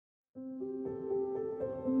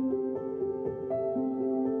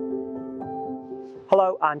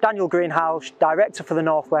Hello, I'm Daniel Greenhouse, Director for the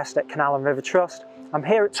Northwest at Canal and River Trust. I'm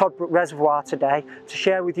here at Toddbrook Reservoir today to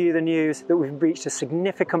share with you the news that we've reached a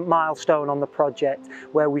significant milestone on the project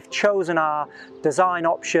where we've chosen our design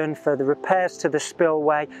option for the repairs to the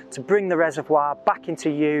spillway to bring the reservoir back into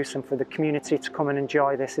use and for the community to come and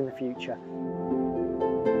enjoy this in the future.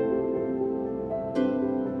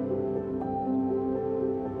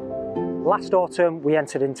 Last autumn we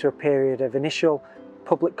entered into a period of initial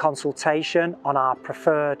public consultation on our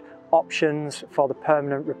preferred options for the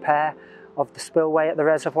permanent repair of the spillway at the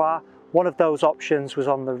reservoir. One of those options was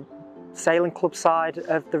on the sailing club side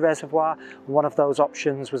of the reservoir, and one of those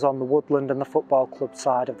options was on the woodland and the football club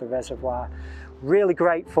side of the reservoir. Really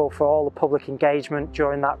grateful for all the public engagement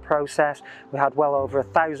during that process. We had well over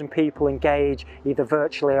 1,000 people engage either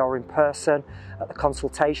virtually or in person at the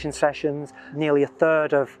consultation sessions. Nearly a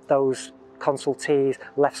third of those consultees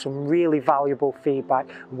left some really valuable feedback,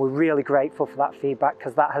 and we're really grateful for that feedback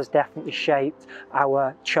because that has definitely shaped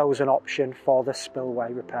our chosen option for the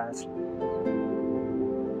spillway repairs.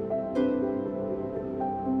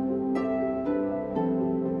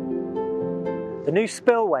 The new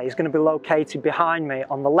spillway is going to be located behind me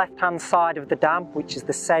on the left-hand side of the dam, which is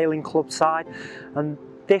the sailing club side, and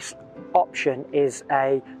this option is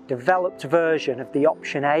a developed version of the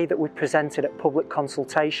option A that we presented at public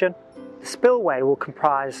consultation. The spillway will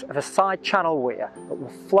comprise of a side channel weir that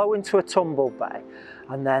will flow into a tumble bay,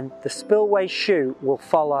 and then the spillway chute will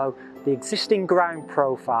follow the existing ground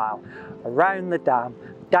profile around the dam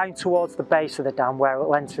down towards the base of the dam where it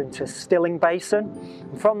will enter into a stilling basin.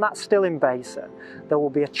 And from that stilling basin there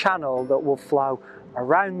will be a channel that will flow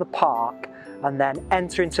around the park and then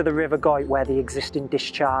enter into the River Goyt where the existing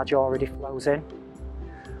discharge already flows in.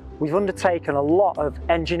 We've undertaken a lot of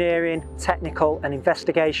engineering, technical and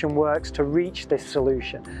investigation works to reach this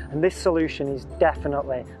solution, and this solution is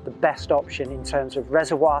definitely the best option in terms of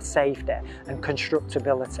reservoir safety and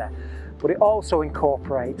constructability. But it also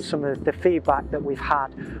incorporates some of the feedback that we've had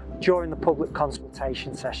during the public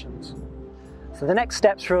consultation sessions. So the next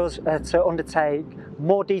steps for us are to undertake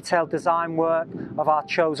more detailed design work of our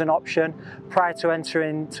chosen option prior to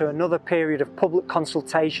entering into another period of public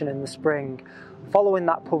consultation in the spring. Following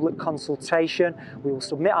that public consultation, we will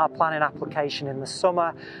submit our planning application in the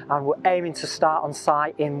summer, and we're aiming to start on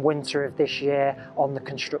site in winter of this year on the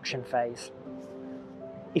construction phase.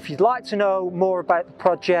 If you'd like to know more about the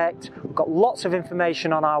project, we've got lots of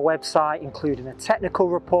information on our website, including a technical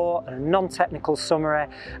report and a non-technical summary,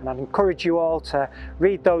 and I'd encourage you all to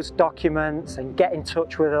read those documents and get in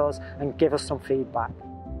touch with us and give us some feedback.